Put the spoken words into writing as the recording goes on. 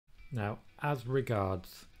Now, as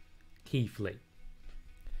regards Keith Lee,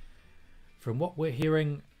 from what we're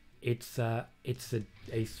hearing, it's a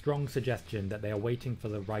strong suggestion that they are waiting for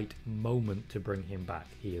the right moment to bring him back.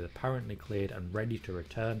 He is apparently cleared and ready to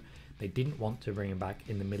return. They didn't want to bring him back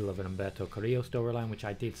in the middle of an Humberto Carrillo storyline, which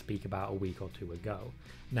I did speak about a week or two ago.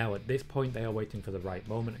 Now at this point they are waiting for the right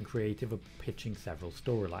moment, and creative are pitching several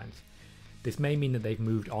storylines. This may mean that they've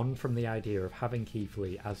moved on from the idea of having Keith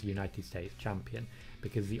Lee as United States Champion,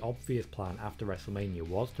 because the obvious plan after WrestleMania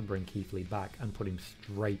was to bring Keith Lee back and put him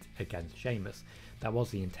straight against Sheamus. That was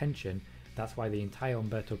the intention. That's why the entire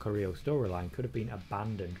Humberto Carrillo storyline could have been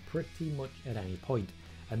abandoned pretty much at any point,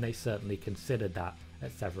 and they certainly considered that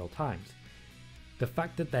at several times. The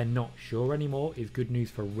fact that they're not sure anymore is good news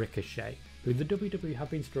for Ricochet, who the WWE have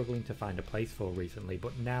been struggling to find a place for recently,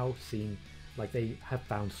 but now seem like they have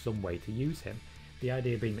found some way to use him. The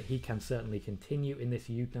idea being that he can certainly continue in this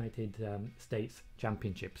United States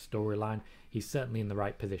Championship storyline. He's certainly in the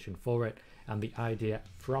right position for it, and the idea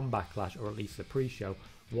from Backlash, or at least the pre-show,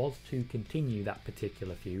 was to continue that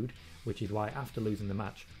particular feud, which is why after losing the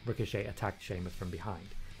match, Ricochet attacked Sheamus from behind.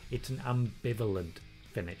 It's an ambivalent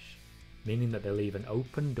finish, meaning that they leave an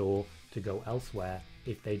open door to go elsewhere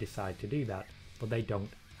if they decide to do that, but they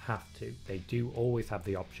don't have to. They do always have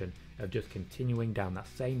the option of just continuing down that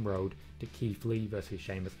same road to Keith Lee versus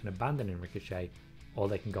Sheamus and abandoning Ricochet, or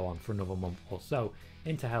they can go on for another month or so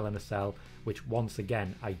into Hell in a Cell, which once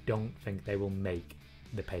again I don't think they will make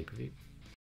the pay-per-view.